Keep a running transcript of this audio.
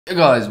Hey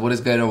guys, what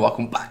is going on?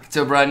 Welcome back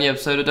to a brand new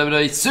episode of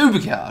WWE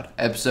Supercard,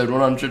 episode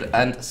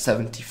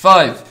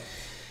 175.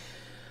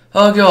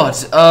 Oh god,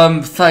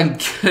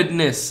 thank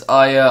goodness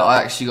I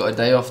actually got a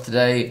day off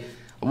today.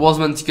 I was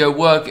meant to go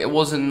work, it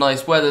wasn't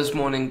nice weather this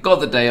morning, got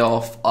the day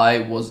off. I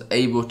was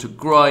able to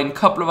grind a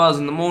couple of hours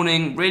in the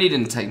morning, really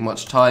didn't take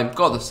much time,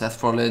 got the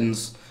SETH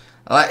ROLLINS.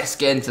 Let's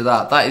get into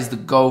that. That is the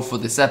goal for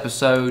this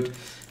episode.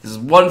 There's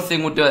one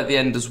thing we'll do at the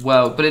end as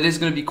well, but it is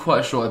going to be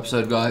quite a short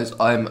episode, guys.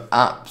 I'm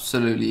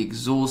absolutely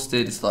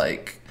exhausted. It's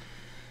like,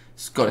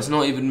 it's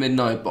not even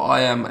midnight, but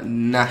I am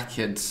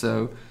knackered,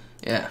 so,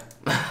 yeah.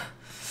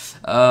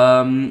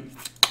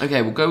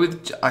 Okay, we'll go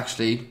with,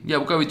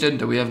 we'll go with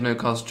Jinder. We have no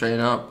cards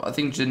straight up. I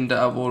think Jinder,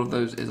 out of all of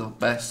those, is our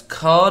best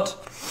card.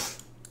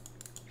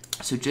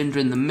 So Jinder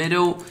in the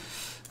middle.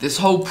 This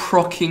whole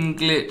procking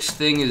glitch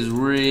thing is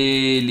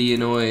really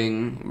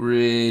annoying.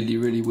 Really,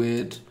 really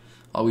weird.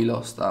 Oh, we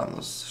lost that.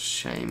 That's a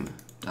shame.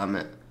 Damn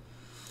it.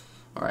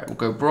 Alright, we'll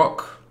go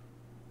Brock.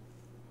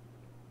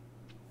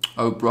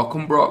 Oh, Brock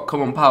on Brock.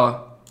 Come on,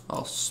 power.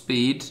 Oh,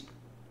 speed.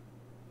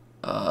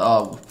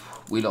 Oh,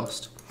 we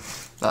lost.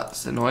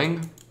 That's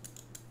annoying.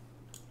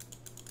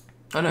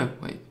 Oh, no.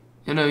 Wait.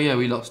 Oh, no, yeah,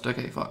 we lost.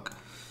 Okay, fuck.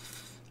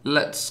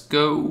 Let's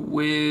go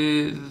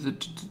with...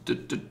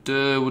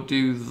 We'll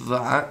do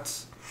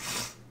that.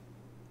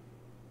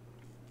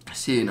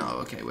 See, no,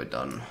 okay, we're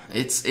done.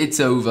 It's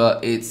over.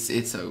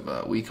 It's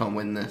over. We can't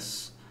win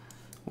this.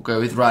 We'll go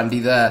with Randy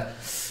there.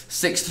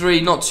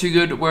 6-3, not too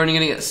good. We're only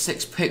going to get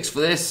 6 picks for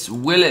this.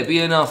 Will it be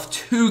enough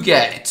to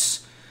get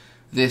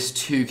this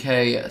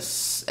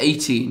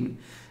 2K18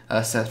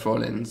 SETH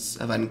ROLLINS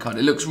event card?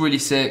 It looks really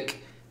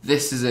sick.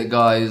 This is it,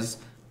 guys.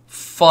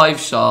 4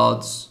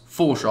 shards,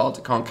 I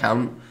can't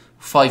count.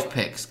 5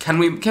 picks. Can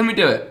we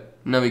do it?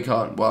 No, we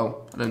can't.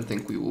 Well, I don't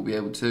think we will be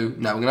able to.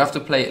 No, we're going to have to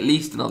play at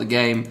least another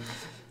game.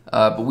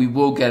 But we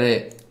will get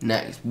it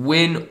next.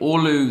 Win or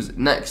lose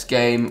next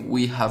game,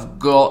 we have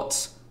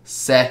got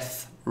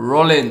SETH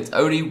ROLLINS.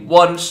 Only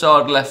 1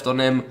 shard left on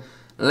him.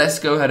 Let's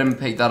go ahead and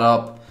pick that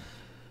up.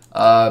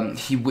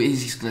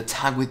 He's going to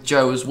tag with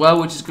Joe as well,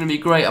 which is going to be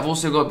great. I've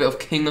also got a bit of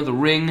King of the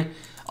Ring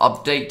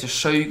update to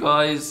show you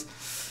guys.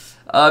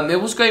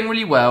 It was going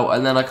really well,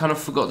 and then I kind of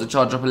forgot to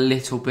charge up a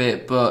little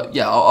bit. But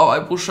yeah, I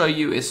will show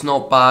you. It's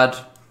not bad,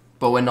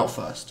 but we're not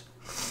first.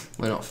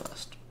 We're not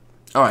first.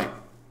 Alright.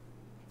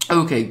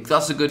 Okay,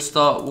 that's a good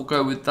start. We'll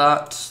go with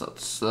that.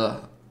 That's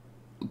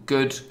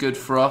good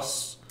for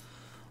us.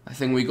 I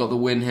think we got the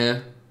win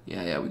here.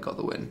 Yeah, we got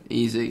the win.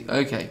 Easy.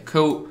 Okay,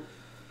 cool.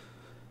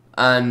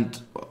 And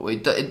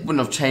it wouldn't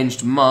have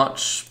changed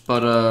much,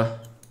 but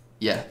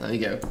yeah, there you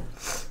go.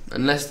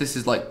 Unless this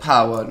is like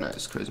power. No,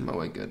 it's charisma.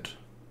 We're good.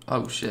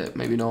 Oh shit,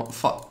 maybe not.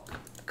 Fuck.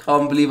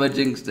 Can't believe I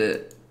jinxed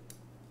it.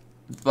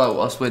 But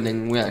us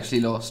winning, we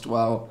actually lost.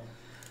 Wow.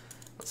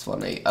 That's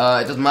funny. It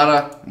doesn't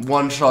matter.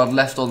 1 shard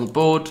left on the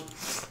board.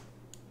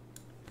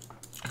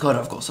 God,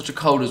 I've got such a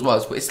cold as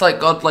well. It's like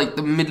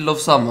the middle of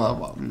summer.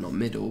 Well, not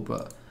middle,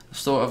 but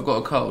I've got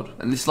a cold.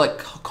 And it's like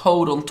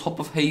cold on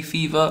top of hay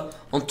fever,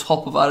 on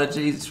top of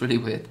allergies. It's really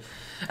weird.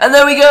 And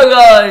there we go,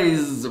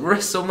 guys.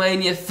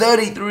 WrestleMania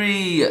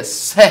 33,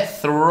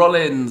 SETH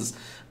ROLLINS.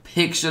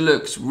 Picture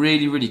looks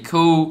really, really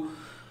cool.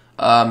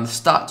 The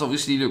stats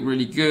obviously look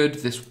really good.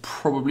 This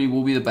probably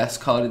will be the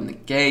best card in the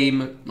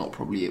game. Not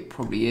probably, it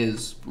probably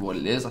is what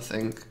it is, I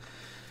think.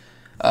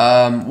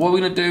 What we're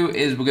going to do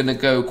is we're going to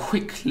go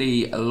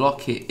quickly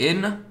lock it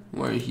in,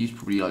 where he's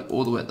probably like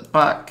all the way at the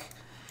back.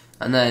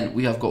 And then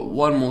we have got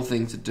one more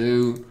thing to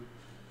do.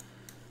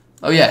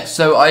 Oh yeah,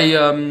 so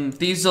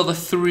these are the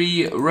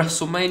 3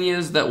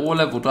 WrestleManias that all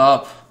leveled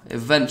up.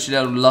 Eventually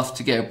I would love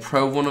to get a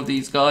pro one of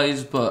these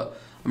guys, but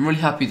I'm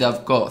really happy that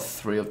I've got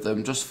 3 of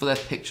them just for their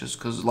pictures,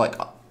 because like,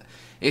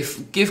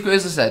 as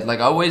I said, like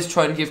I always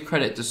try and give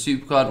credit to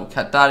Supercard or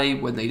Cat Daddy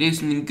when they do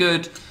something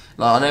good.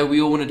 Like I know we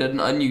all wanted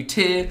a new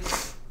tier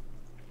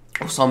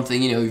or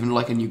something, you know, even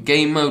like a new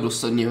game mode or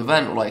some new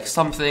event or like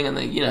something, and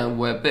then, you know,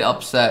 we're a bit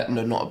upset.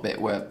 No, not a bit.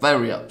 We're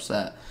very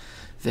upset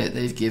that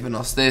they've given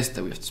us this,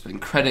 that we have to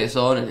spend credits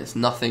on, and it's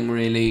nothing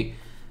really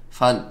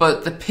fun.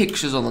 But the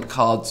pictures on the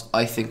cards,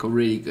 I think, are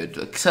really good.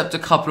 Except a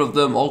couple of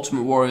them.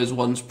 Ultimate Warriors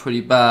one's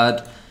pretty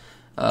bad.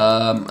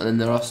 And then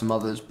there are some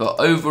others. But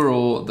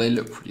overall, they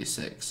look pretty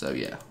sick. So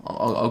yeah,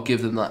 I'll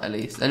give them that at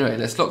least. Anyway,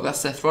 let's lock that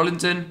SETH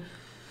ROLLINS in.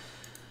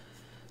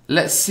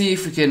 Let's see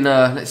if we can,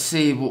 let's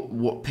see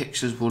what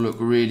pictures will look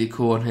really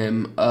cool on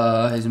him.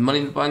 His Money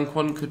in the Bank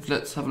one,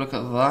 let's have a look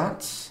at that.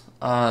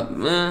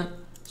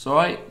 It's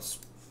alright.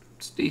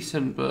 It's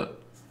decent,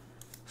 but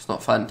it's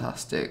not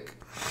fantastic.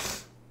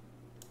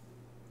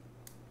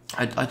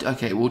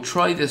 Okay, we'll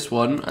try this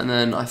one, and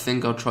then I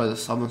think I'll try the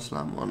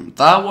SummerSlam one.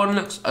 That one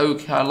looks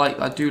okay.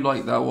 I do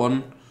like that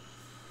one.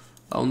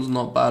 That one's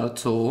not bad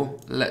at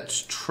all.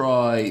 Let's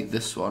try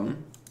this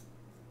one.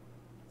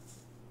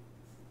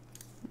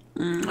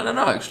 I don't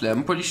know, actually.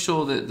 I'm pretty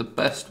sure that the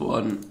best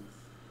one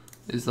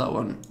is that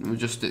one.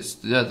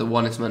 The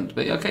one it's meant to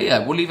be. Okay,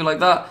 yeah, we'll leave it like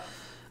that.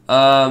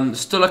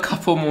 Still a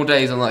couple more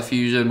days on that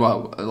fusion.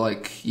 Well,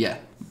 like, yeah,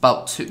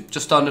 about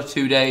just under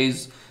 2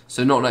 days.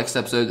 So not next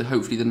episode,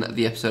 hopefully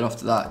the episode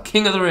after that.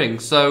 King of the Ring.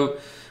 So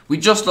we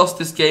just lost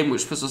this game,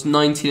 which puts us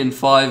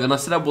 19-5, and I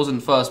said I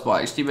wasn't first, but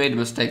I actually made a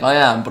mistake. I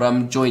am, but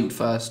I'm joint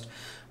first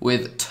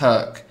with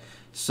Turk.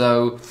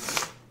 So,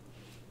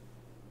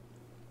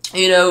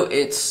 you know,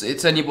 it's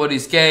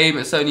anybody's game.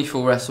 It's only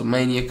for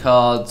WrestleMania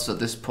cards at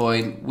this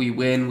point. We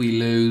win, we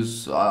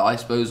lose. I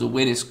suppose a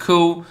win is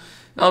cool.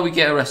 Now we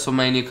get a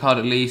WrestleMania card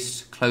at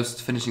least, close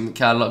to finishing the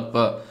catalog,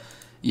 but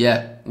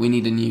yeah, we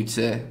need a new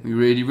tier. We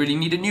really, really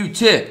need a new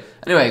tier.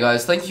 Anyway,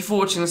 guys, thank you for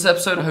watching this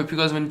episode. I hope you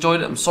guys have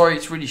enjoyed it. I'm sorry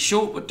it's really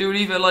short, but do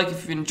leave it a like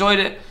if you enjoyed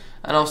it.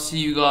 And I'll see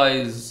you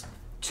guys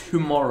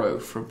tomorrow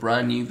for a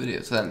brand new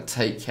video. So then,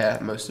 take care.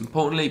 Most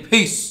importantly,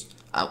 peace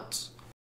out.